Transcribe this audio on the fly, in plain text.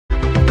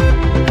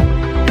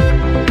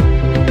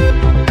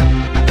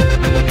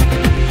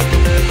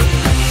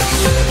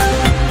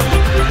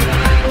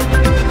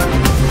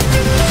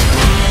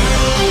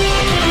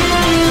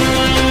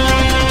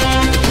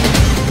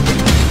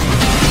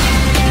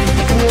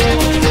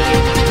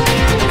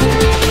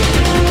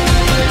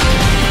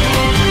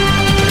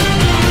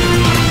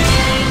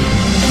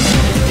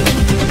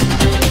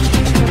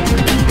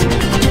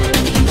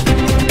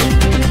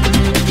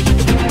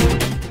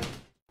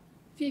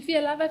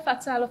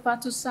whaatalo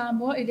fatu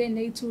Samoa ile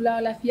nei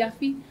tula la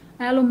fiafi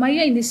alo mai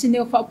ai nisi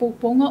neo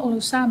whaapoponga o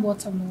lo Samoa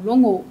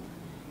Taulogologo.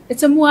 E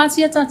tamua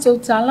asia tātou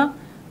tala,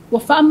 wa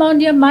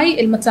whaamaundia mai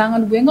il matanga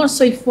luenga o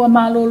soifua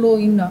malolo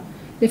ina.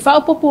 Le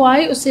whaapopo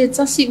ai o se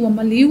tasi ua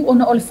maliu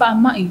ona o le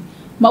whaamai,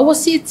 ma ua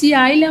si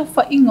tia ai lea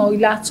whainga o i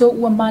lato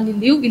ua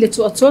maliliu i le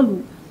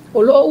tuatolu.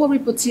 O loo ua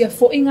ripotia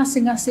fo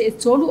ngase ngase e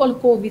tolu o le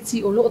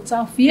COVID o loo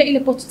tawhia i le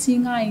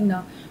potutinga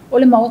ina, o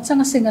le maota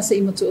ngase ngase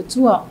i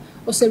matuatua.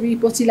 O se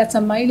ripoti la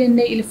tamai le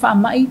nei i le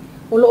whaamai,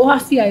 o loo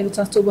hawhia i lo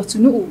tātou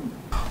watunuu.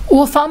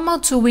 Ua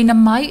whaamautuina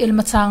mai i le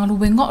matanga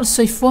luenga o le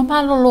soifua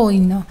malolo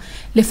ina.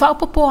 Le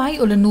whaapopo ai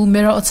o le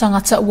numera o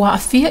tangata ua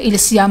awhia i le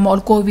siama o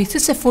le COVID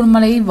se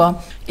fulmaleiva.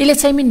 I le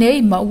taimi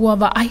nei ma ua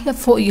wa aia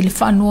fo i le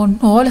whaanua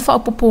no le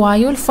whaapopo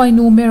ai o le whai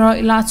numera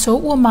i lato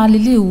ua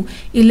maliliu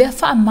i le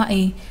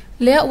whaamai.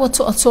 Lea ua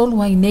toa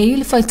tolu ai nei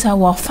le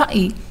whaitawa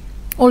whai.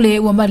 O le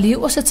ua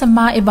maliu o se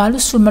tama e valu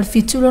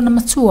sulmalfitulo na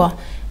matua.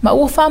 Ma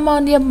ua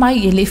whaamaunia mai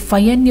i le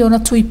whaieni o na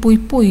tui pui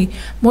pui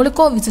mo le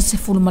COVID se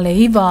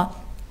fulmaleiva.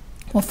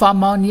 Wa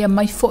whaamaunia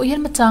mai fo i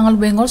matanga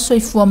luenga o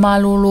soifua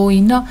malolo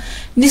ina,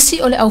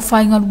 nisi o le au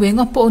whainga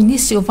luenga po o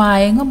nisi o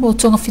vaenga mo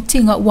tonga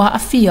fitinga ua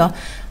awhia,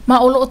 ma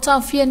o loo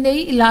tawhia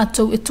nei i la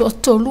atou e toa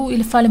tolu i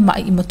le whale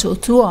mai i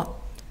matotua.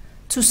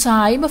 Tu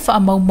sai ma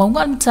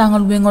whaamaumaunga al matanga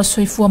luenga o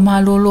soifua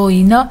malolo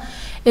ina,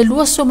 e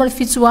lua soma le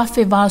fitu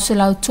afe vao se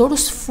lau tolu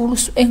sefulu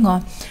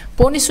suenga,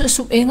 po ni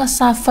suenga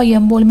sa whaia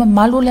mo le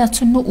mamalu le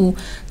atunuu,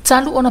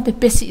 talu ona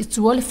pepesi i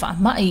tua le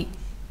whaamai.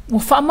 Wa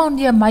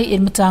whaamaunia mai e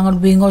matanga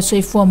luenga o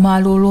soifua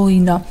malolo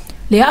ina.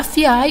 Le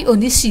awhia ai o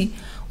nisi,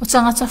 o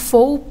tangata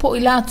fou po i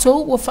la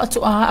tau ua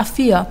whaato a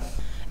awhia.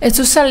 E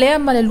tu sa lea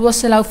ma le lua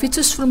se lau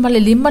fitus fulma le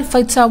lima le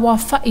whaita wa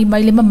whai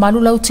mai le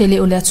mamalu lau tele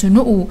o le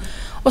atunuu.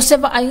 O se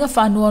wa ainga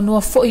whanua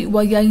noa foi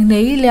ua iai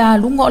nei le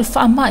alunga o le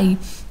whaamai,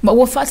 ma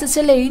ua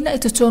whaatatele ina i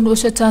te tonu o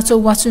se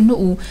tātou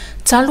watunuu,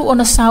 talu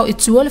ona sao i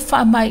tua le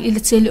whaamai i le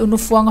tele o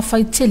nofuanga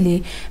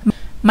whaitele,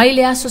 mai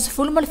le aso se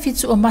fulma le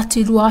fitu o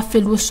mati lua afe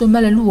lua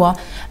suma le lua,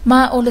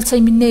 ma o le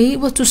taimi nei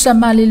ua tusa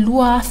ma le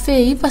lua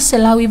afe iwa se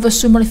lau iwa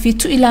suma le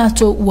fitu i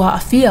lato ua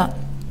afia.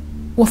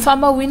 Ua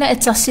whamawina e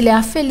tasi le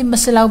afe lima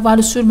se lau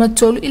valu suma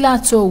tolu i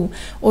lato,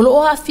 o lo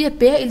o afia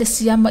pea i le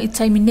siyama i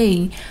taimi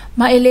nei,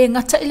 ma e le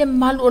ngata i le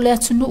malu o le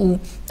atunuu,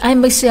 ai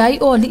mai se ai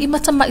o li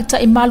imata maita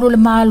i malu o le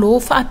malo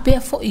wha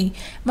apea foi,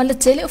 ma le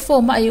tele o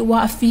foma e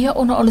ua afia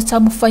ona o le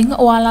tamu whainga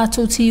o ala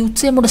tau ti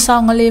ute mo le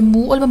saonga le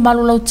mu o le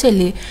malu lau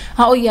tele,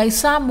 a o iai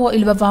Samoa i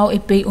le wavao e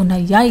pei ona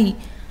iai.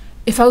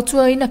 E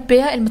whautua ina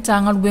pea il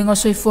matanga luenga o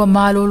soifua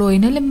malolo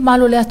ina le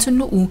malo le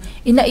atunuu,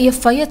 ina ia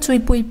whaia tui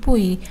pui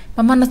pui,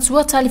 ma mana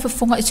tua tali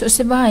whafonga i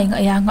se vaenga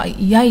e anga i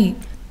iai.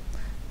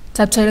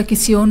 Tabtaira ki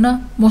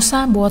siona, mo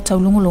Samoa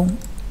Taulogologo.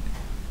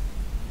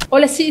 O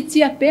le si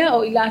itia pea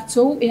o i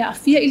latou e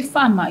awhia i le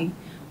whaamai.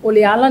 O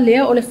le ala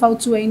lea o le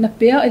whautua ina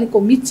pea e le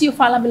komiti o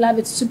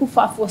whaalavelave te tupu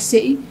whaafua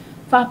sei,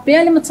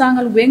 whaapea le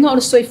matanga luenga o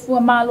le soifua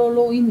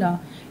malolo ina,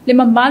 le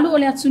mamalu o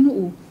le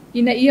atunuu,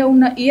 ina ia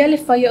una ia le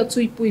whaia o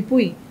tui pui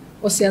pui,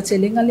 o se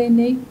atelenga le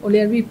nei o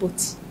le report.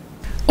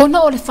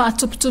 Ona o le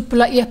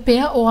whaatuputupula ia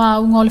pea o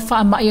aunga o le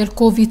whaamai o le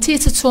COVID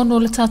te tono o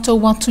le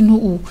tātou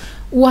watunuu,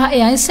 ua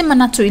e ai se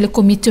manatu i le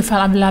komiti o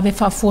whaalavelave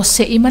whaafua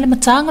sei ma le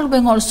matanga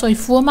luenga o le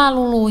soifua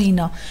malolo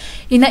ina,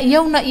 ina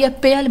ia una ia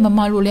pea le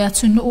mamalu o le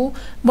atunuu,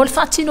 mo le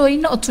whaatino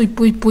ina o tui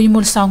pui pui mo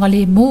le saonga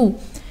le mu.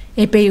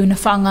 E pei una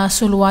whaanga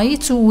solo ai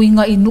tu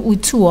uinga i nuu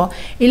tua,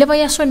 i le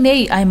vai aso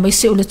nei ai mai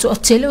se o le toa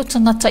tele o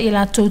tangata i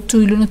la tau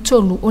tuilu na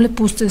tolu o le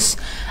boosters,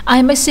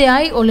 ai mai se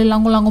ai o le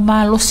langolango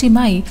maa losi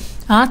mai,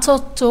 a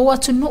toa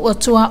atunu o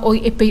toa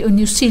oi e pei o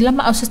New Zealand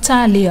ma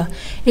Australia,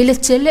 i le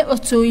tele o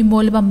tui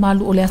mo le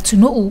mamalu o le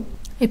atunuu.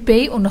 E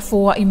pei ona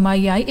foa i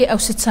mai ai e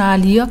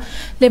Australia,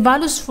 le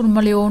valus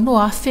fulma le ono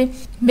afe,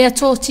 mea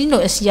tō tino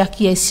e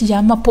siaki e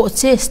siyama po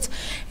test,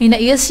 ina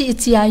ia si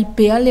iti ai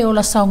pea le o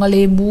la saunga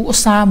le mu o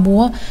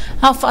Samoa,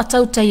 hau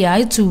whaatau tai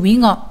ai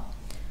tuinga.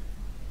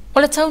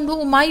 O le tau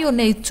nuu mai o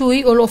nei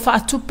tui o lo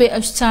whaatupe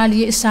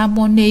Australia e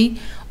Samoa nei,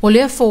 o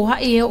lea foa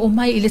e o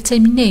mai i le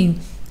taimi nei.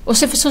 O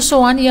se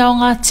fesosoani au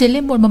ngā tele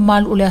mo le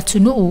mamalu o le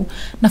atunuu,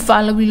 na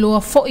whaalawi loa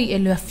foi e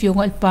lea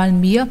fionga il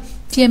palmia,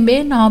 tia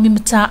me Naomi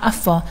mata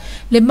afa,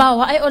 le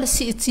maua ai o le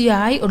si itia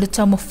ai o le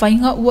tau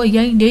mawhainga ua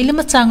iai nei le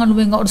matanga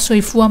luenga o le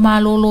soifua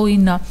malolo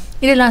ina,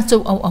 i le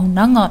latou au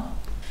nanga.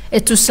 E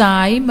tu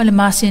sai ma le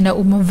masena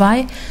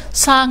umawai,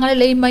 saanga le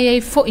lei mai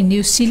ai fo i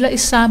New Zealand i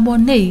Samoa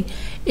nei,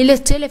 i le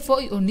tele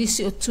fo i o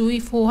nisi o tui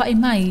foha i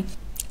mai,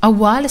 a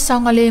wale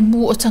saunga le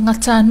mu o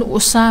tangatanu o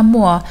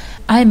Samoa,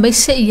 ai mai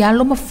se i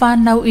alo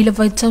mawhanau i le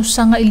vaitau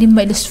sanga i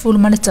lima i le sifulu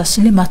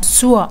manatasi le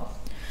matutua.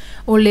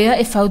 O lea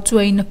e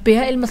whautua ina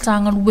pea il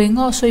matanga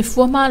luenga o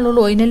soifua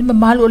malolo ina le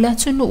mamalu o le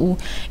atunuu,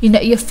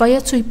 ina ia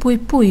whaia tui pui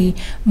pui,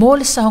 mo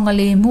le saunga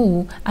le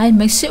mu, ai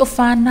mai se o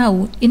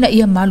whanau ina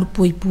ia malu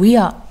pui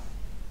puia.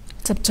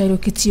 Taptairo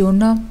ki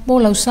tiona, mo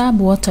lau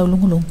Samoa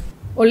Taulogologo.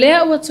 O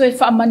lea ua toi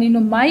whaamanino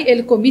mai e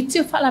le komiti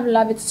o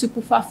whaalavelave te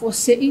tupu whaafua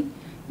sei,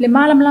 le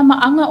malamlama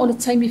anga o le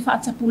taimi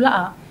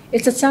whaatapulaa, e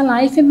tatala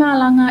ai whi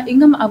maalanga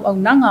inga ma au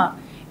nanga,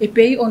 e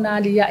pei o nā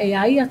lia e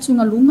ai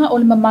atunga lunga o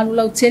le mamalu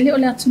lau tele o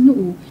le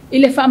atunuu, i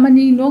le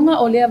whaamani nonga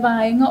o le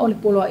avaenga o le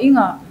poloa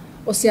inga,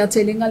 o se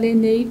atelenga le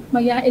nei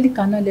mai a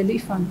elikana le le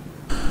ifana.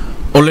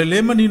 O le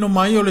le manino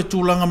mai o le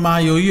tūlanga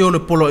mai o i o le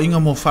poloa inga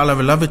mo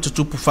whalawelawe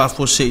tutupu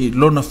whafo se i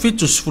lona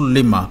fitus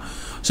fulima,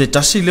 se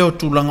tasi leo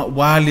tūlanga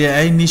walia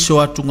ai niso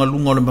atunga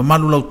lunga o le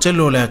mamalu lau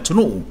tele o le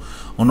atunuu,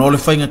 ona o le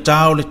whainga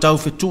tā o le tau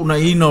whetuna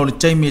ina o le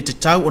teimi e te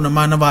tau o na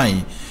mana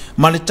vai,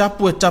 ma le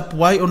tapu e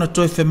tapu ai ona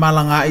toe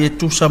whemalanga e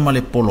tusa ma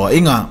le poloa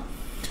inga.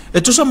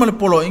 E tusa ma le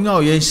poloa inga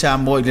o iei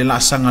Samoa i le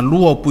lasanga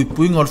lua o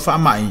puipuinga o le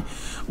whaamai,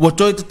 ua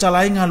toe te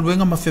talai ngā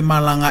luenga ma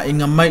whemalanga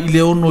inga mai i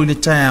le ono i le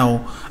taiao,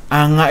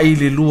 a ngā i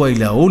le lua i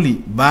le aoli,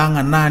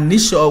 banga nā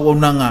niso au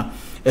aunanga,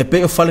 e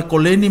pe o fale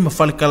koleni ma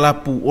fale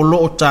kalapu o lo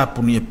o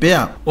tapu ni e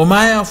pea. O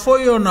mai a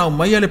foi o nau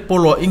mai ale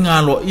poloa inga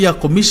alo ia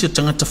komisi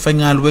tangata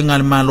whainga luenga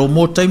le malo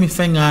mo taimi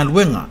whainga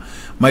luenga,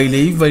 mai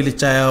le iwa i le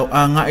taiao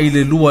a ngā i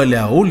le lua i le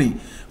aoli,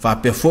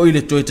 whapea foi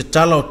le toe te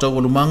tala o tau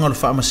alumanga o le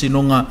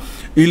whaamasinonga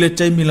i le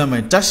taimi la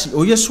mai tasi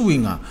o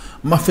Yesuinga,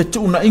 ma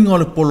whetu una inga o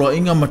le poloa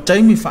inga ma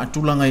taimi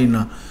whaatulanga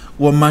ina,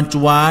 ua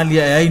mantua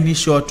alia e ai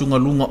nisio atunga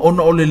lunga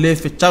ona o le le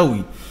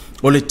whetaui,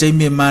 o le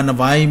taimi e mana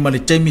vai ma le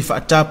taimi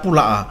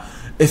whaatapulaa,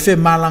 e whe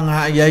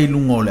malanga ai ai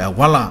lunga o le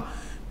awala,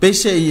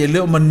 pese i e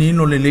leo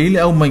manino le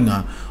leile au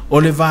mainga o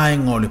le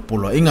vaenga o le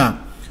poloa inga.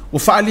 O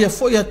whaalia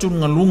foi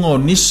atunga lunga o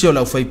nisi o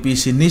lau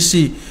whaipisi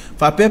nisi,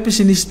 whapea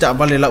pisi nisi ta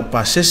vale lau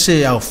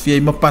pasese au fia i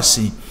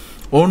mapasi,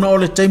 ona o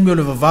le taimi o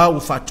le vavau o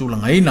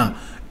whaatulanga ina,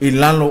 i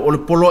lalo o le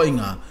poloa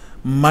inga,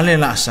 male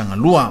la asanga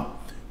lua.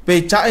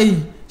 Pei tai,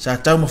 sa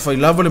tau mawhai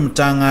lava le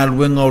matanga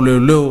luenga o leo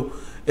leo,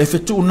 e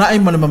whetu unai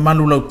ma le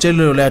mamalu lau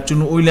tele o le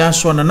atunu ui le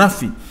aso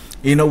ananafi,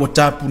 ina ua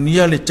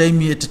tapunia le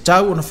taimi e te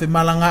tau ona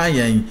whemalanga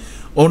ai ai,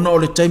 ona o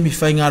le taimi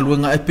whainga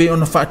luenga e pe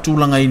ona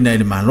whaatulanga ina i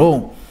le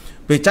malo.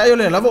 Pei tai o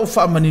le lava o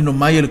whaamanino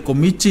mai e le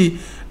komiti,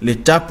 le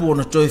tapu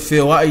ona toe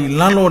wheo ai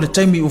lalo o le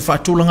taimi o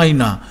whaatulanga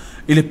ina,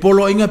 i le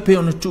polo inga pe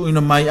ona tu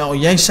ina mai a o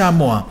iai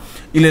Samoa,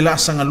 i le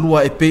lasanga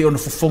lua e pe ona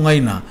fofonga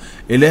ina,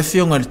 e le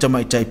whionga le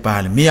tamaitai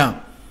pāle mia.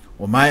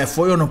 O mai a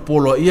foi ona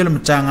polo ia le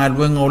matanga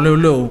luenga o leo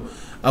leo,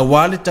 a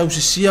wale tau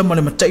sisia ma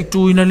le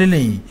mataitu ina le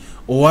nei,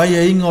 o ai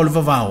a inga o le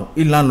vavao,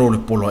 i lalo le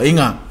polo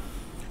inga.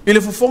 I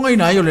le fofonga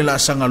ina ai o le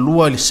lasanga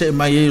lua, i le se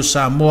mai e o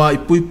Samoa, i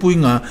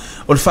puipuinga,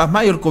 o le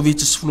whaamai o le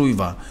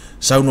COVID-19,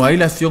 saunu ai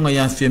la fionga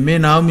ia fia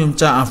mena au mi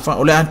mta afa,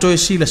 o le antoe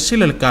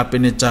sila le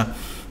kāpeneta,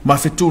 ma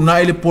whetu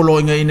na ele polo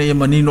inga ina ia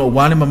manino o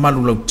wale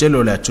mamalu lau tele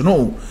o le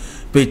atonou.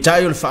 Pei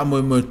tai o le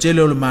whaamoe moe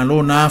tele o le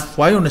malo na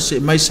afuai o na se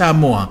mai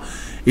Samoa,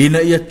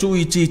 ina ia tu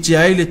i ti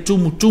ai le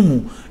tumu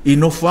i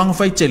no fuanga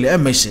fai tele e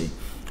mai se.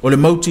 O le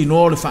mauti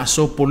no o le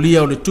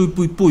whaasopolia o le tui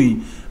pui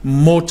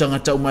mo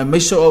tangata umai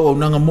meiso au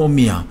nanga mo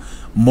mia,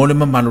 mo le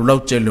mamalu lau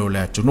tele o le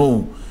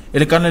atonou.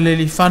 Ele kana le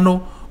li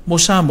whano mo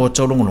Samoa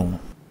taulongolongo.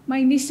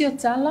 Mai nisi o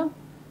tala,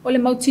 o le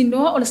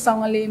mautinoa o le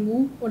saunga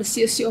lemu, o le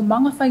si o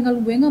manga whainga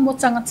luenga mo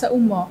tangata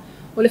uma,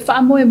 o le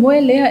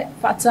whaamoe lea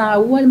whaata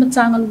ua le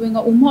matanga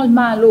luenga uma o le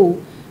malo,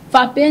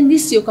 whaapea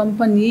nisi o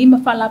kampani ma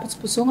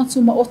whaalapatupusonga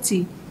tuma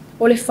oti,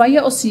 o le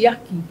whaia o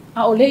siaki,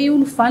 a o le i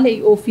ulu whale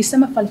i ofisa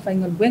ma whale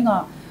whainga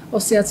luenga, o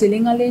se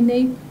atelenga le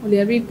nei o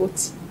le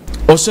report.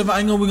 O se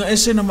vainga winga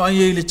ese na mai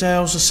e le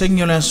taia o sa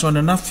sengi o le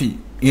aswana nafi,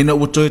 ina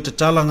ua toe te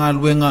tala ngā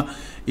luenga,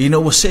 ina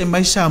ua se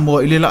mai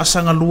Samoa i le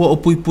laasanga lua o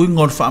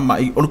puipuinga o le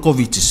whaamai o le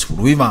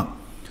COVID-19.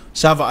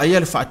 Sa va aia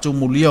le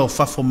whaatumulia o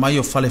whafo mai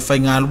o whale whai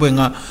ngā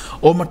luenga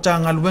o mata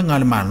ngā luenga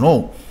le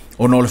mano.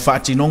 Ona o le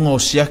whaatinonga o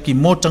siaki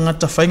mo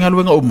tangata whai ngā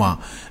luenga uma,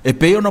 e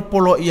pe ona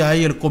polo ia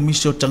ai le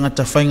komisi o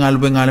tangata whai ngā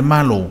luenga le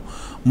malo,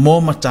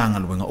 mo mata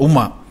ngā luenga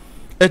uma.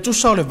 E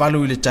tusa o le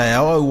valu i le tae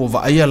awa ua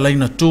va aia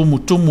laina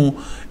tumu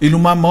i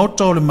luma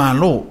maota o le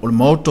malo, o le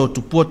maota o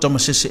tupua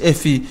tamasese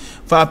efi,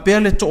 whaapea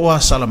le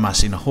toa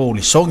salamasina ho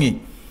li songi.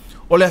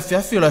 O le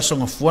afiafi o le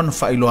songa fuana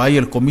whailo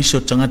ai le komisi o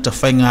tangata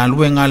whai ngā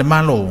luenga le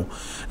malo,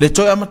 le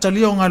toi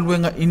amatalia o ngā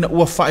luenga ina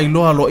ua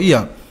whailo alo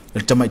ia,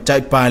 le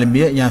tamaitai pāle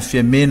mea i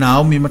awhia mena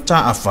au mi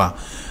mata afa,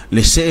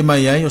 le se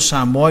mai ai o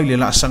Samoa i le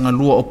laasanga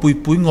lua o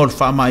puipuinga o le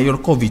whaamai o le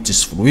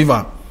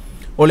COVID-19.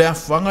 O le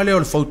afuanga le o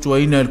le fautua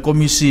ina le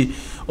komisi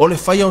o le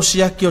whaia o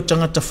siaki o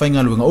tangata whai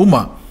ngā luenga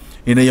uma,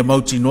 ina ia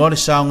mauti noa le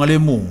saonga le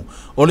mu,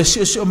 o le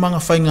sio manga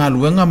whai ngā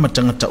luenga ma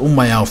tangata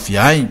uma ia o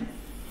fiai.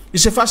 I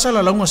se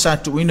whaasala launga sa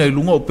tu ina i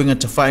lunga o penga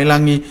ta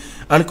whailangi,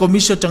 a le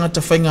komisi o tangata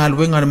whai ngā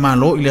luenga le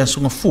malo i le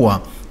asunga fua,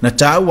 na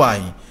ta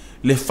awai,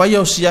 le whaia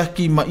o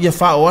siaki ma ia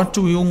wha o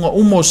atu i unga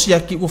uma o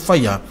siaki o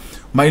whaia,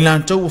 ma i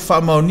lantou o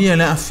wha maonia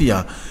le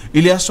afia,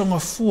 i le asunga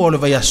fua o le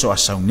vai aso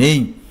asau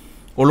nei.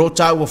 O lo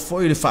ta ua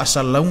foi le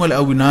whaasala launga le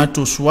awina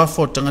atu o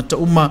suafo o tangata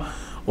uma,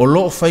 o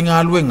lo o whai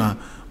ngā luenga,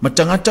 ma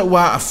tangata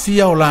ua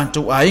afia o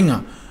lantou a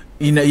inga,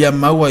 ina ia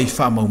maua i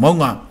wha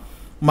maumaunga.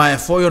 Mai a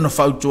foi ona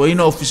whautua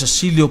ina ofisa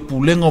sili o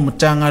pulenga o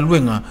mata ngā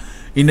luenga,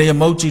 ina ia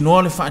mauti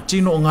noa le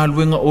whaatino o ngā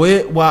luenga o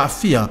e wa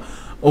afia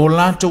o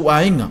lantou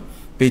a inga,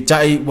 pe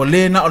tai wa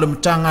lena o le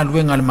mata ngā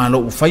luenga le malo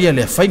u whaia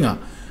le whainga,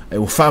 e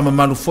u wha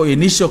malu foi e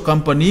nisi o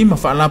kampani ma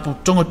wha lapu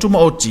tonga tuma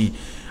oti,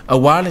 a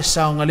wale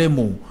saonga le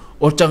mu,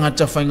 o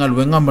tangata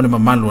whaingaluenga ma le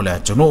mamalu le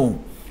atono.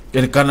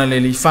 E le kana le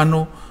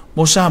lifano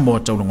mo Samoa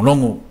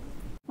Taulogologo.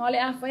 Ma le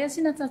awhai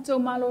sina tatou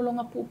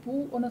malolonga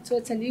pupu o na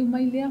tue taliu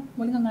mai lea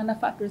mo le ngangana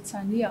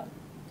whapiritania.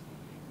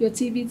 Your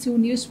TV2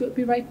 News will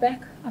be right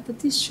back after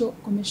this short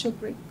commercial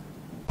break.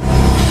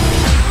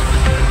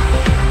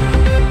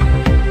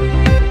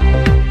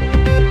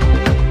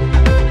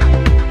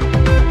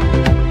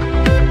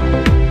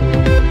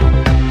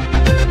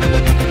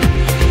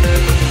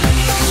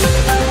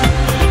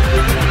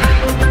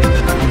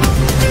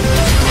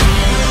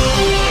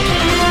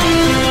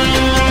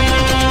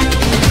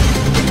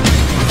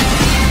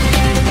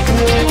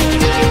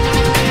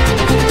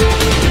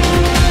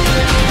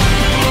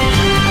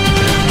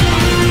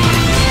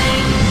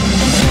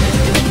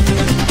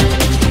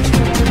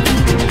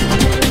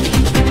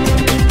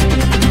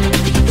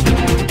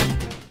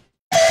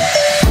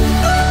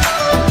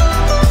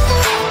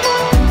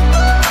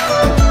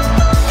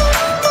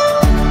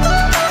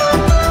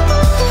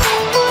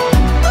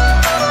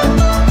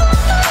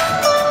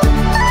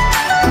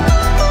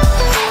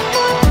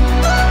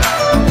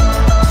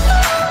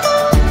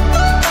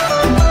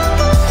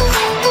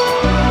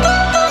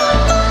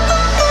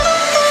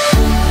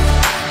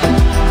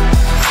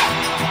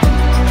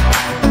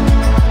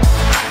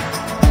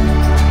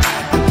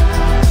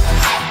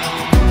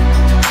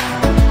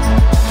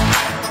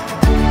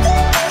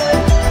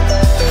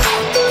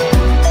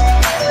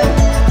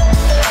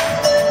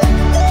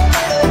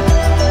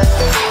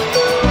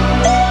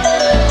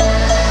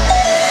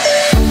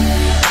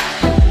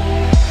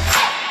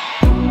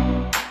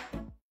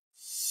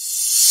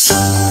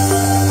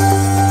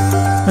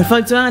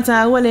 Whautuanga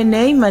ta aua le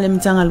nei ma le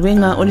mitanga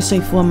luenga o le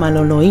soifua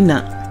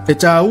maloloina. E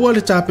ta aua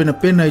le tāpena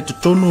pena i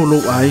totono o lo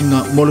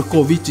ainga mo le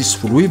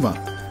COVID-19.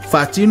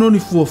 Whaatino ni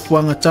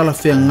fuafuanga tala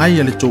whea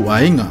ngai le tō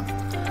ainga.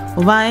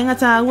 O vaenga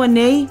ta aua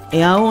nei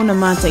e ao na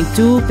mata i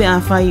tū pe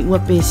a whai ua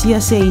pesia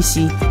se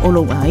isi o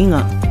lo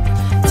ainga.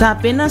 Ta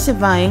pena se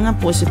vaenga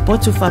po se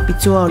potu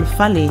whapitua o le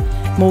fale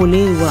mo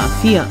le ua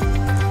afia.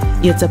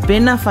 Ia ta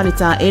pena fale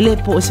ta ele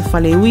po se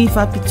fale ui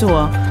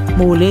whapitua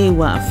mo le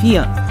ua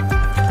afia.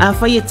 A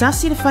whai e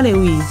tasi le whale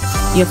ui,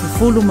 ia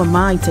fufulu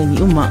mama i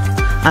taini uma.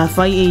 A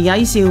whai e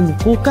iai se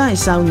umukuka e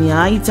sauni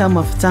ai ta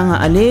mawhatanga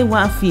a le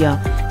wa afia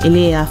e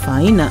le a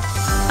whaina.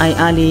 Ai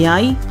a le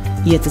iai,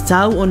 ia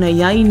tatau ona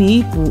iai ni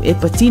ipu e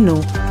patino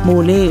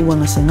mo le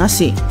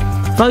uangasangase.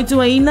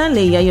 Whautua ina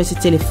le iai o se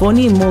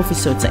telefoni mo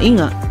fisota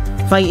inga.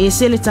 Whai e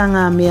se le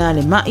tanga mea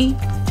le mai,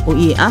 o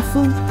i e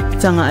afu,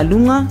 tanga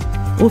alunga,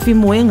 o fi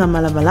moenga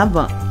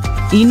malabalaba.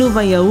 Inu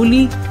vai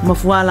auli,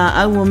 mafuala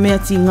au o mea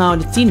ti ngao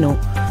le tino,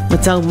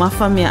 matau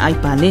mafa mea ai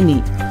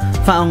paleni.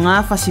 Whao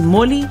ngā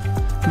whasimoli,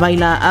 vai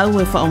la au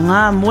e whao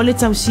ngā mole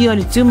tausio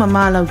le tuma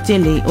mālau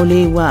tele o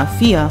le wa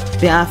afia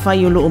pe a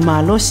whai o loo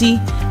mālosi,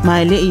 ma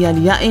e le i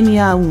aliae ni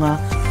aunga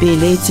pe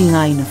le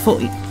tinga ina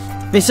foi.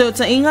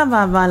 Fesota inga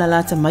wa wala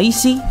lata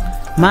maisi,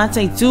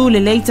 mata i tū le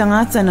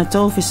leitangata na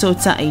tau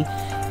fesota i,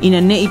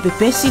 ina ne i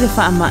pepesi le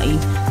wha mai,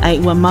 ai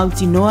ua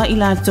mauti noa i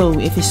la tau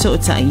e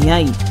fesota i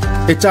ai.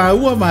 E tā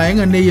ua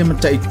maenga nei e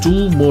mata i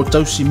tū mō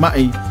tausi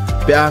mai,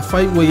 pe a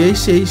whai ua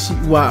ieise isi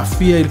ua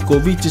afia i le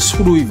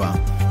COVID-19,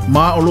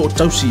 ma o loo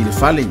tausi i le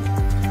whale.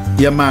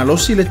 Ia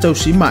mālosi le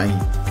tausi mai,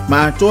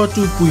 ma atoa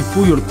tū pui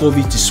pui o le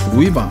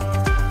COVID-19.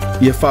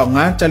 Ia whao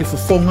ngā tali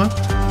fofonga,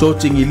 tō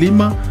tingi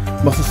 5,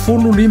 ma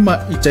fufulu 5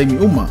 i taimi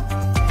uma.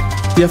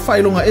 Ia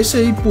whailonga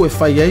ese ipu e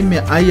whai ai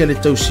mea aia le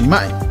tausi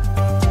mai.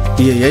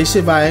 Ia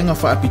ieise vaenga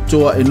wha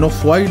apitoa e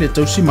nofu ai le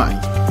tausi mai.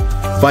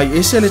 Vai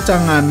ese le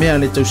tanga mea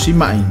le tausi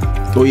mai,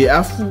 o i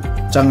afu,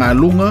 tanga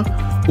lunga,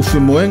 ufi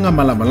moenga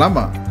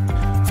malamalama.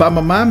 Wha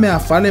mama mea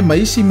whale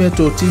maisi mea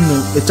tō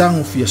tino e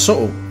tango fia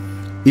soo.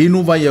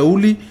 Inu vai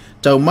auli,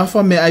 tau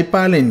mafa mea ai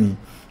paleni,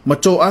 ma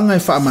tō anga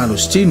e wha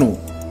amalos tino.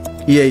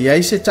 Ia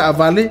ieise ta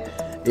avale,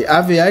 e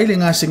ave ai le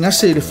ngase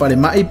i le whale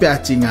mai pe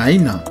ati ngā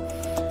ina.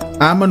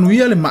 A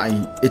manuia le mai,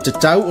 e te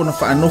tau o na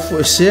wha anofo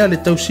e sea le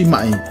tausi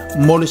mai,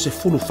 mo le se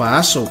fulu wha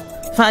aso.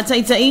 Wha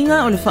taita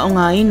inga o le wha o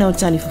ngā ina o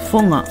tali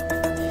fofonga.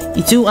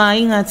 I tū a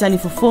inga tali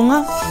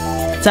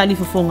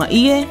fofonga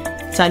ie,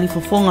 tali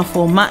fofonga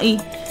fō mai,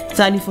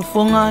 tali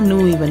fofonga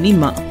nui wa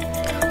 5.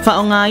 Wha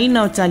o ngā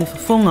ina o tali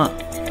fofonga,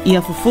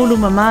 ia fufulu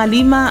mama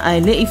 5 a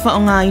e le i wha o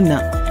ngā ina.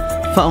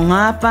 Wha o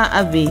ngā pa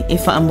ave e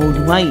wha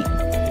amodu ai.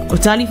 O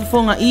tali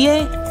fofonga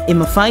ie, e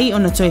mawhai o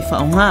na toi wha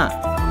o ngā.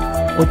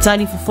 O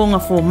tali fofonga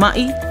fō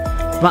mai,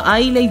 wa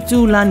ai le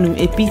tū lanu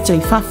e pito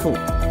i fafo.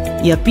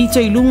 Ia pito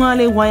i lunga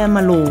le waia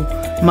malo,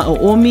 ma o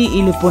omi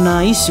i le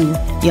pona isu,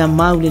 ia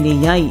maule le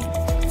iai.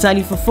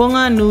 Tali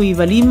fofonga nui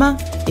wa 5,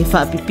 e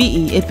wha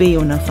pipii e pe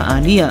o na wha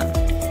alia.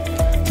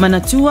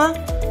 Manatua,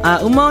 a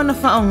uma o na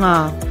wha o ngā,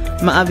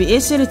 ma ave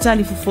ese le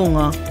tali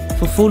fofonga,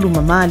 fufulu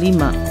mama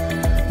 5.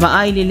 Ma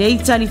ai le lei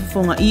tali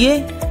fofonga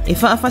ie, e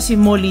wha afasi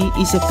moli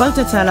i se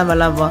pauta ta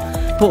lava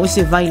po o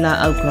se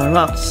vaila au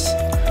Clorox.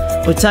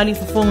 O tali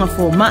fofonga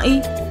fō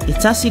mai, e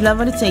tasi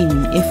lava le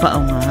taimi e wha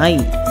o ngā ai.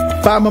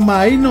 Wha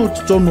mamaina o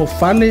tutono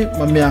fale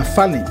ma mea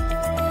fale.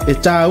 E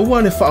tā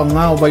ua le wha o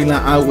ngā o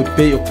vaila au e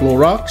pe o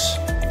Clorox,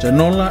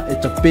 tanola e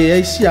ta pe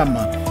ai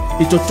siama,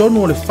 I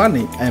totonu o le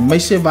fane e mai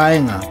se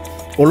vaenga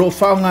o lo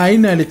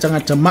whaongaina le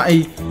tangata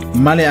mai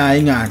ma le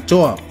ainga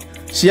atoa.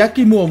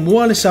 Siaki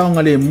mua le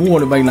saonga le mua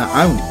le vaila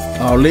au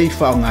a o lei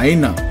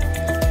whaongaina.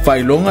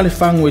 Whailonga le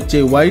whangu e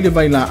te wai le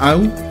vaila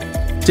au,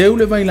 teu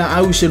le vaila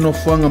au I se no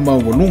whanga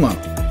mauwanunga.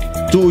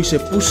 Tu I se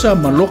pusa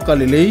maloka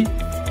le lei,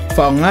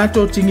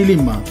 whaongato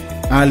tingilima,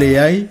 a le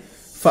ai,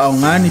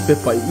 whaongani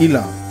pepa I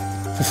ila.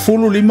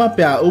 Fufulu lima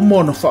pe a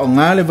umo no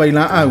whaonga le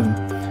vaila au,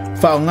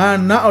 whaonga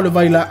na o le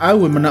vaila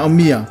au e mana o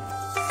mia.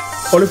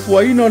 O le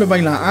fuaina o le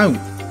vaila au,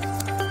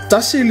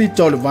 tasi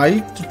lita o le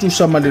vai,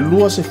 tutusa ma le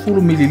lua se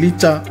fulu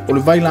mililita o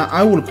le vaila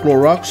au o le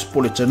Clorox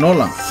po le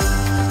tanola.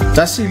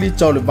 Tasi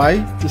lita o le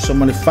vai, tusa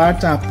ma le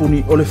fata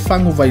apuni o le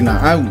fangu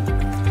vaila au.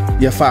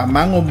 Ia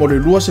whaamango mo le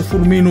lua se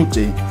fulu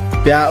minute,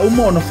 pe a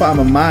umo o no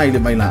whaamamai le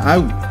vaila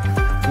au.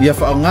 Ia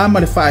whaonga ma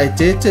le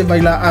whaetete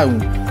vaila au,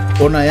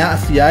 o na ia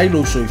awhiai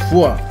lo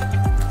soifua.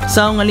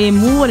 Saonga le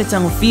mua le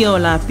tangofia o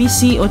la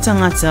pisi o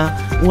tangata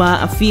ua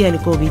awhia le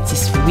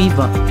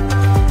COVID-19.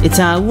 E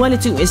tā ua le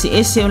tu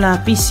ese o la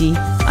pisi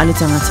a le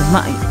tangata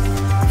mai.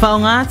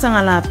 Whaonga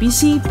tanga la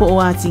pisi po o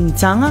a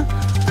tingitanga,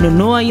 no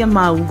noa ia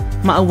mau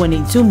ma awane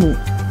I tumu.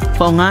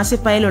 Whaonga se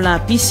paelo la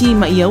pisi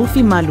ma ia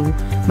ufi malu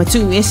ma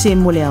tu ese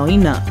mo le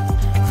aoina.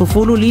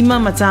 Fufulu lima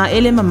ma tā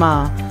ele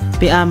mama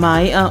pe a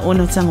maea o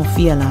na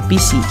tangofia la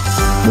pisi.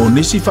 Mo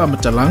nisi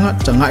whamatalanga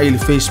tanga I le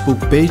Facebook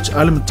page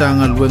ale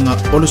matanga luenga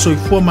o le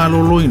soifua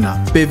maloloina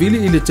pe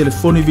vili I le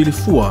telefoni vili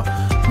fua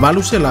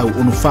valu se lau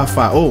onu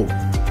whawha o.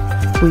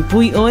 Pui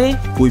pui oe,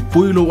 Pui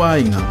pui lo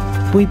ainga.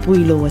 pui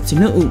pui lo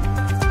atunuu.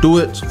 Do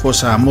it for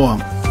Samoa.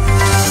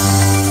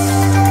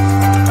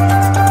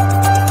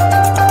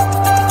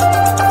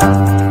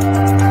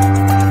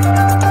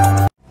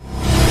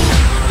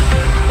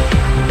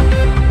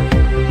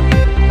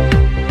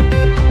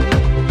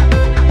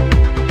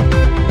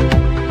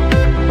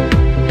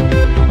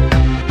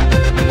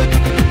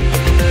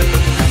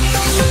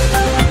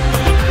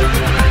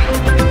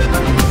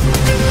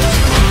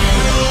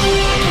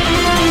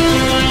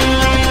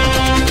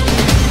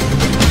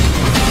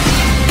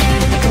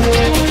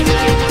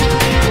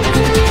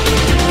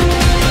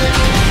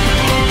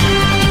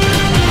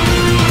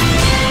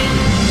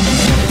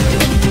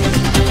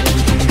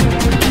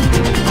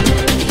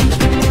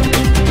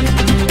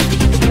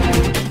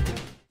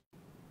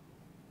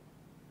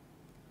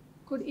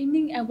 Good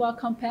evening and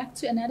welcome back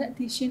to another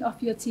edition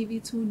of your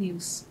TV2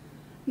 News.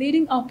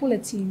 Leading our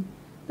bulletin,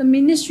 the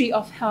Ministry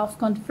of Health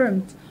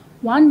confirmed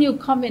one new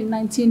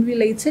COVID-19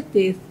 related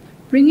death,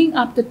 bringing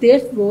up the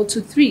death roll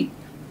to 3.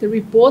 The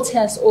report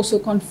has also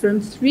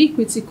confirmed 3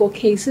 critical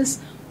cases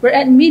were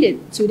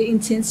admitted to the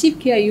intensive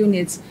care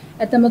units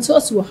at the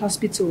Matoasua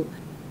Hospital.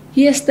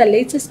 Here's the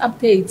latest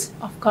update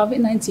of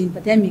COVID-19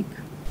 pandemic.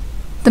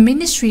 The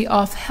Ministry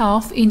of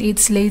Health in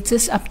its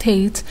latest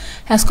update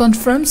has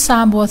confirmed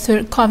Samoa's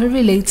third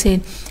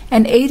COVID-related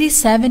an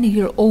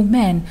 87-year-old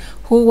man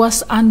who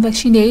was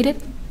unvaccinated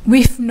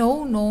with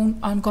no known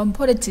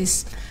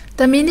comorbidities.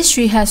 The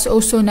Ministry has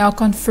also now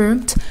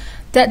confirmed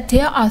that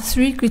there are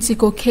 3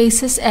 critical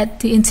cases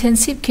at the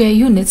intensive care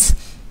units.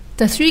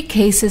 The 3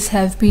 cases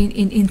have been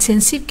in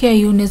intensive care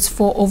units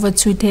for over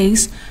 2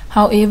 days.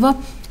 However,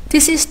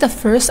 this is the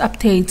first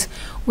update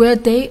where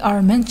they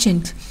are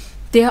mentioned.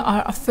 There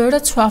are a further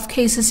 12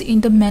 cases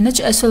in the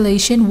managed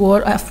isolation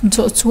ward of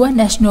Taulogologo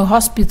National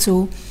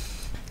Hospital.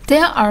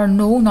 There are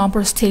no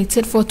numbers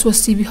stated for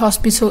Tuasivi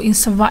Hospital in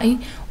Savaii,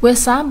 where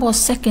Samoa's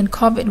second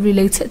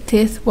COVID-related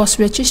death was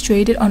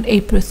registered on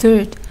April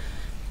 3rd.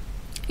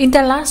 In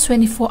the last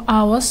 24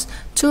 hours,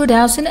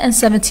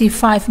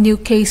 2,075 new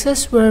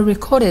cases were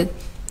recorded,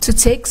 to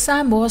take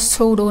Samoa's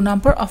total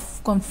number of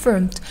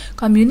confirmed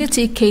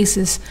community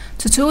cases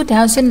to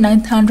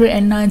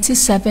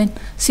 2,997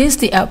 since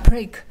the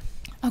outbreak.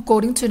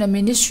 According to the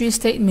Ministry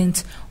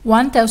statement,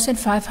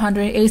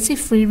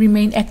 1,583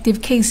 remain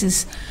active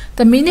cases.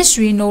 The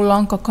Ministry no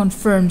longer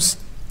confirms,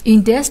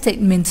 in their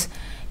statement,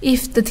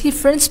 if the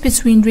difference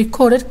between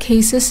recorded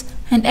cases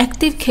and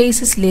active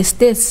cases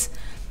listed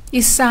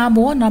is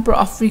Samoa number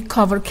of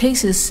recovered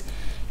cases.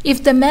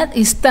 If the math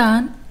is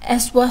done,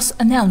 as was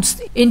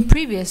announced in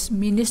previous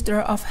Minister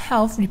of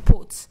Health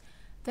reports,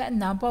 that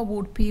number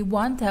would be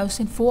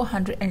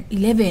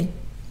 1,411.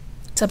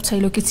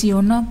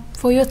 Taulogologo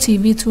for your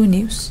TV2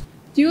 News.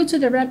 Due to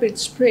the rapid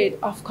spread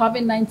of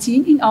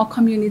COVID-19 in our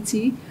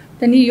community,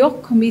 the New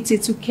York Committee,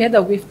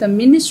 together with the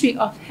Ministry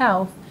of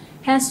Health,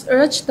 has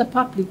urged the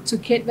public to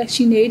get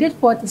vaccinated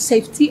for the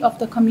safety of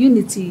the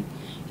community.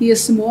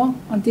 Here's more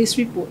on this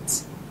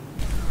report.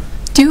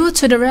 Due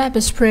to the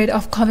rapid spread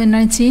of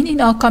COVID-19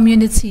 in our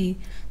community,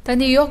 the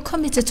New York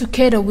Committee,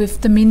 together with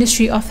the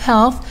Ministry of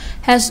Health,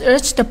 has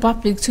urged the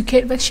public to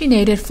get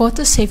vaccinated for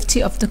the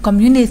safety of the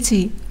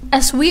community.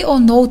 As we all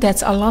know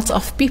that a lot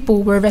of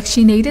people were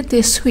vaccinated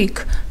this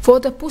week for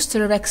the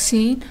booster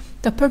vaccine,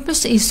 the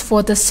purpose is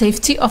for the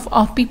safety of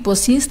all people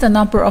since the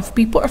number of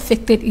people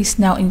affected is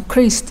now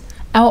increased.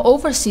 Our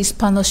overseas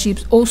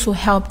partnerships also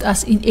helped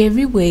us in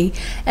every way,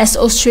 as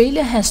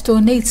Australia has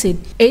donated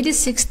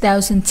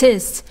 86,000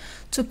 tests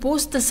to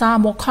boost the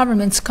Samoa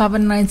government's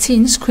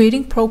COVID-19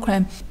 screening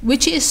program,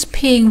 which is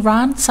being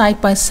run side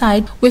by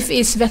side with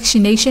its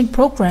vaccination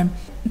program.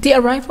 The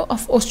arrival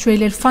of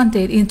Australian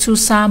funding into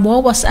Samoa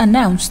was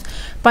announced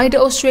by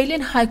the Australian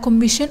High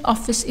Commission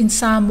Office in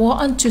Samoa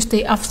on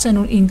Tuesday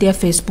afternoon in their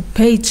Facebook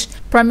page.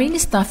 Prime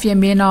Minister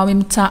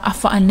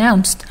Faamisionare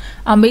announced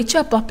a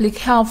major public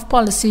health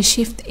policy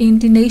shift in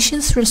the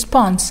nation's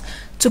response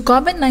to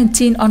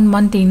COVID-19 on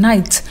Monday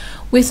night,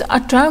 with a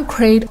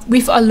downgrade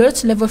with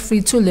alert level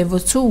 3 to level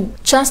 2.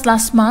 Just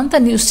last month, the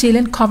New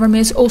Zealand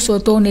government also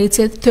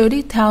donated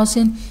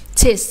 30,000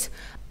 tests.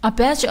 A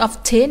batch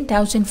of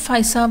 10,000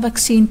 Pfizer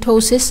vaccine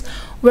doses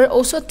were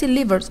also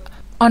delivered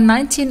on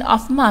 19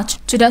 of March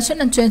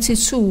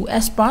 2022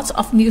 as part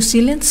of New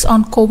Zealand's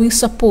ongoing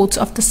support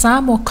of the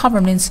Samoa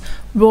government's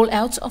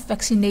rollout of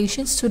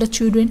vaccinations to the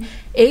children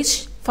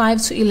aged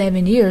 5 to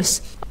 11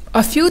 years.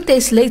 A few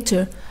days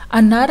later,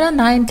 another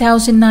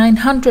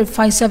 9,900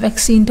 Pfizer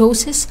vaccine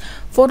doses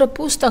for the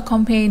booster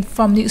campaign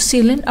from New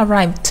Zealand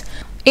arrived.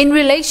 In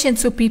relation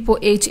to people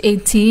aged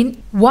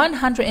 18,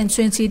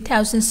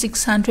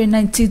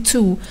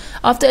 120,692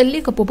 of the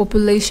eligible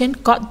population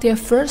got their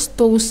first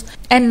dose,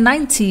 and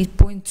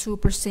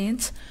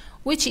 90.2%,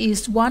 which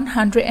is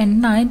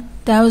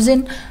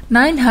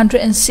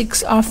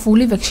 109,906, are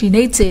fully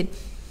vaccinated,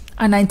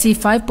 and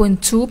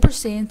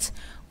 95.2%,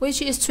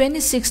 which is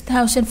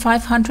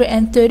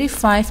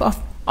 26,535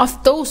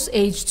 of those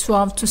aged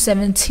 12 to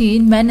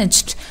 17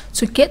 managed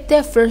to get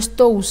their first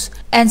dose,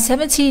 and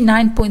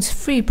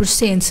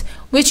 79.3%,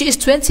 which is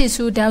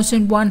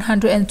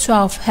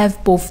 22,112,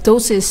 have both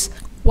doses,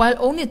 while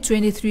only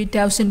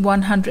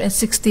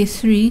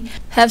 23,163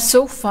 have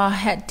so far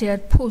had their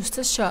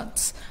booster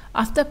shots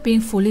after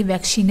being fully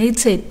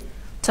vaccinated.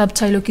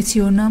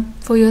 Taulogologo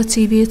for your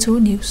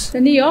TV2 News.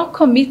 The New York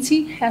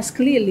Committee has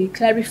clearly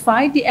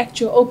clarified the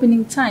actual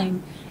opening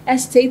time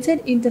as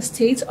stated in the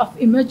state of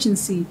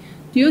emergency,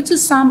 due to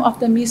some of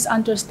the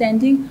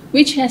misunderstanding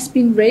which has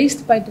been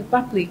raised by the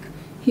public.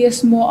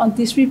 Here's more on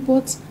this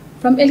report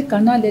from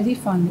Elkana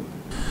Lelifano.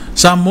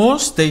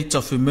 Samoa's state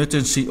of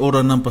emergency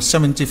order number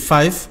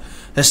 75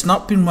 has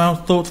not been well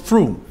thought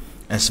through,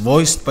 as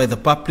voiced by the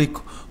public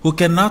who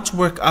cannot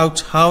work out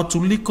how to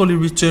legally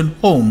return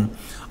home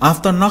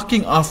after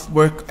knocking off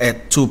work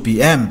at 2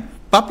 p.m.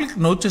 Public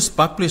notice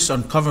published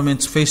on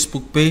government's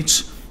Facebook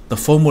page, the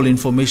formal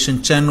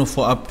information channel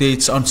for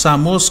updates on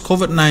Samoa's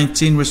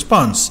COVID-19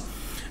 response.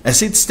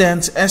 As it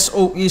stands,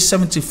 SOE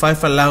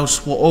 75 allows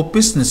for all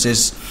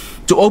businesses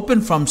to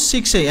open from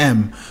 6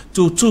 a.m.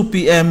 to 2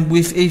 p.m.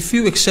 with a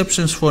few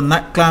exceptions for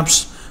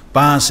nightclubs,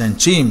 bars and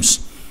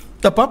gyms.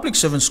 The Public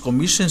Servants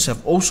Commissions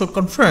have also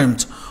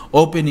confirmed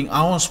opening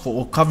hours for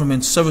all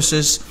government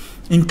services,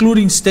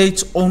 including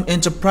state-owned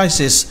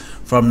enterprises,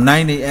 from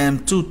 9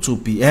 a.m. to 2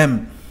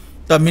 p.m.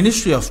 The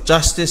Ministry of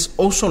Justice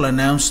also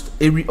announced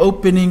a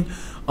reopening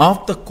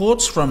of the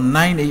courts from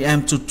 9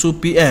 a.m. to 2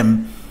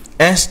 p.m.,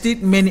 as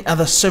did many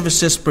other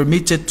services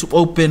permitted to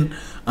open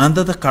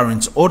under the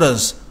current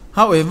orders.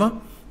 However,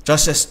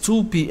 just as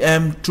 2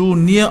 p.m. drew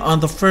near on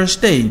the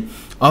first day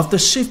of the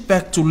shift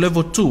back to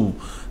level 2,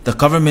 the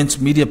government's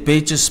media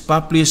pages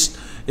published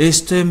a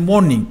stern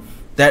warning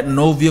that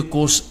no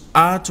vehicles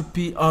are to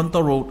be on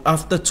the road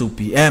after 2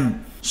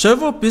 p.m.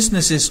 Several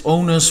businesses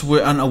owners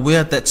were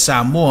unaware that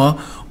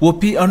Samoa will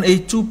be on a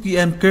 2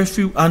 p.m.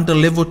 curfew under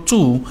level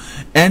 2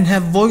 and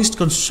have voiced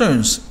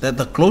concerns that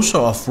the closure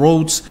of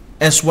roads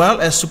as well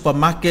as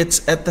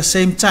supermarkets at the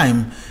same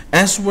time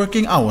as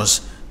working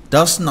hours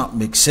does not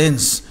make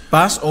sense.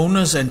 Bus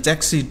owners and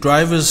taxi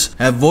drivers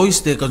have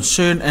voiced their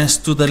concern as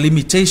to the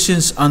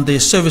limitations on their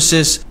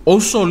services,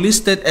 also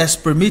listed as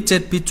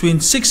permitted between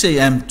 6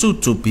 a.m. to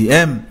 2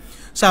 p.m.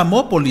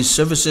 Samoa Police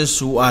Services,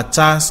 who are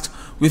tasked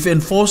with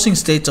enforcing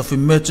state of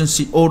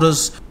emergency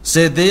orders,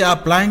 said they are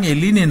applying a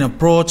lenient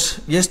approach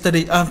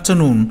yesterday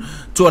afternoon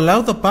to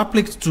allow the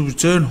public to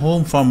return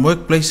home from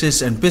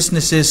workplaces and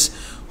businesses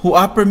who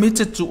are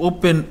permitted to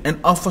open and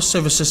offer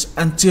services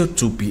until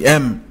 2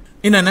 p.m.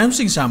 In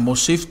announcing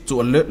Samoa's shift to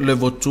alert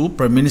level 2,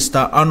 Prime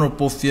Minister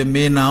Honorable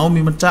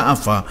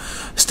Faamisionare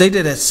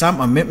stated that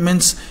some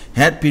amendments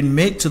had been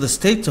made to the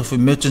state of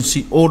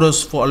emergency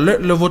orders for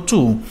alert level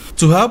 2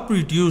 to help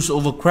reduce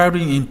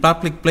overcrowding in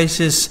public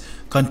places,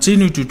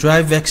 continue to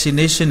drive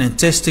vaccination and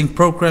testing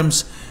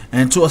programs,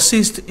 and to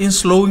assist in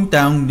slowing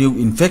down new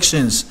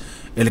infections.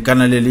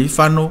 Elkana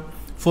Lelifano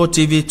for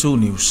TV2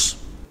 News.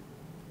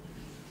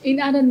 In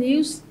other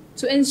news,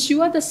 to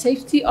ensure the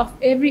safety of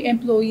every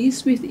employee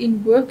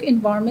within work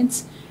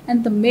environments,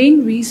 and the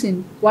main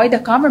reason why the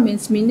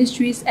government's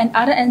ministries and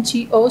other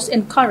NGOs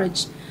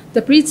encourage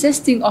the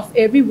pre-testing of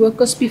every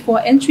worker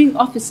before entering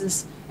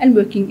offices and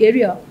working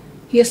area.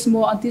 Here's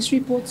more on this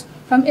report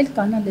from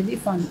Elkana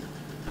Lelifano.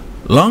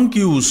 Long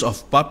queues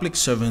of public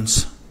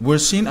servants were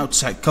seen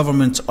outside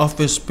government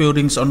office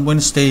buildings on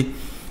Wednesday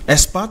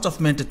as part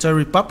of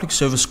mandatory Public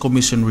Service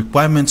Commission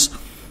requirements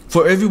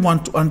for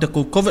everyone to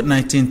undergo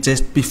COVID-19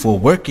 test before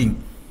working.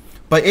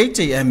 By 8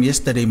 a.m.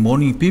 yesterday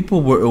morning,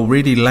 people were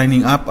already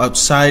lining up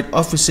outside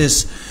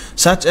offices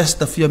such as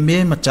the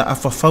Missionary Committee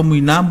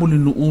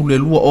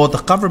or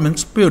the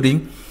government's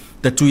building,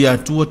 the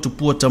Tuiatua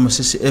Tupua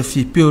Tamasisi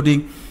FE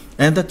building,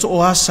 and the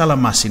Toa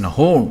Salamasina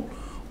Hall.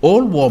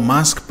 All wore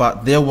masks,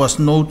 but there was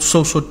no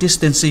social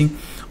distancing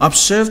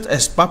observed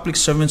as public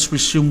servants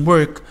resumed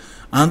work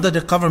under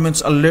the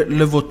government's alert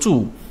level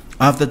 2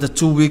 after the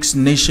 2 weeks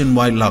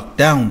nationwide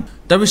lockdown.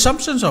 The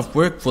resumption of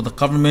work for the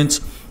government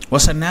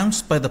was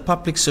announced by the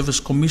Public Service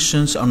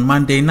Commissions on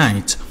Monday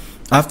night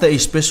after a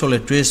special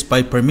address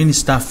by Prime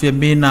Minister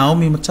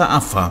Naomi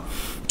Mataafa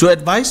to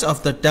advise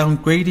of the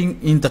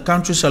downgrading in the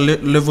country's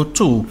alert level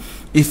 2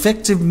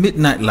 effective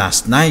midnight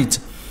last night.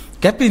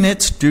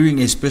 Cabinet,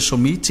 during a special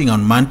meeting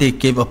on Monday,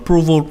 gave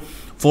approval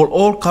for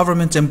all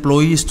government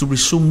employees to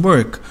resume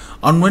work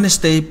on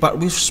Wednesday, but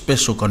with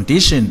special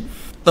condition.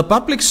 The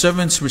public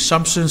servants'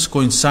 resumption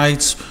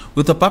coincides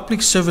with the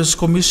Public Service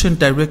Commission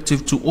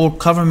directive to all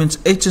government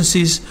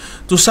agencies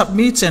to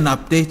submit an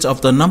update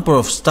of the number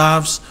of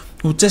staffs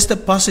who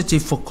tested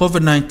positive for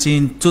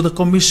COVID-19 to the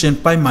Commission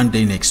by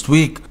Monday next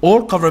week.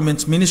 All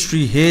government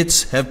ministry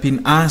heads have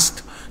been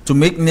asked to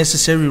make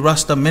necessary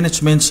roster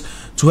managements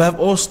to have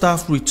all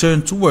staff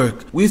return to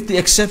work, with the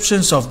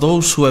exceptions of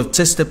those who have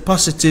tested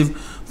positive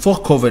for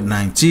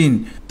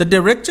COVID-19. The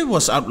directive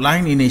was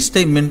outlined in a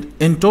statement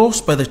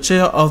endorsed by the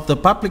chair of the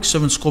Public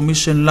Servants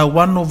Commission,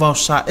 Lawano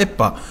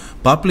Vausa-Epa,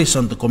 published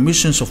on the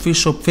Commission's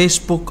official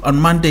Facebook on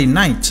Monday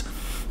night.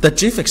 The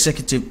chief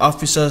executive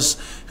officers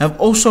have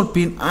also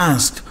been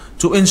asked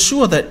to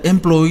ensure that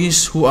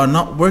employees who are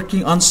not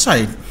working on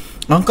site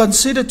are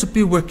considered to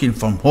be working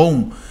from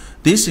home.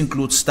 This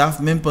includes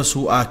staff members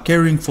who are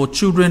caring for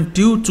children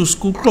due to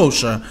school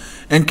closure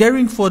and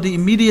caring for the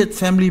immediate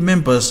family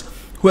members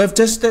who have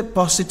tested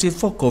positive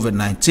for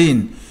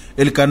COVID-19.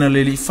 Elikana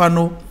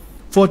Lelifano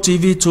for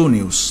TV2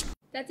 News.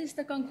 That is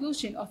the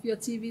conclusion of your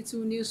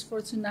TV2 News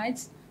for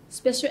tonight.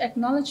 Special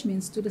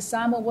acknowledgements to the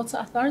Samoa Water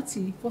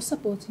Authority for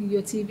supporting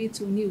your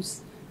TV2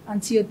 News.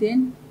 Until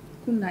then,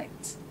 good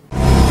night.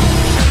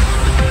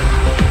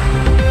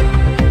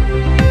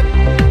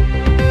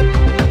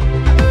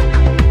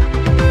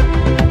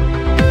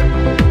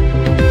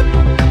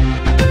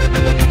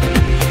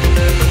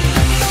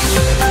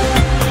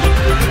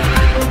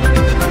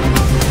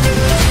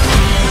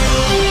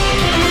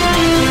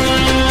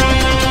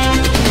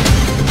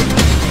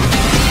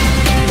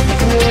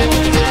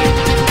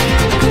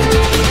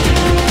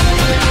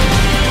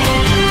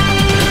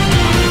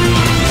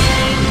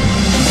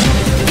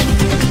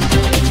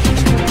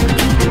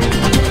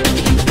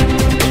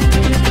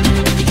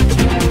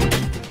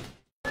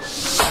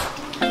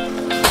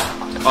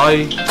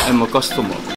 I am a customer.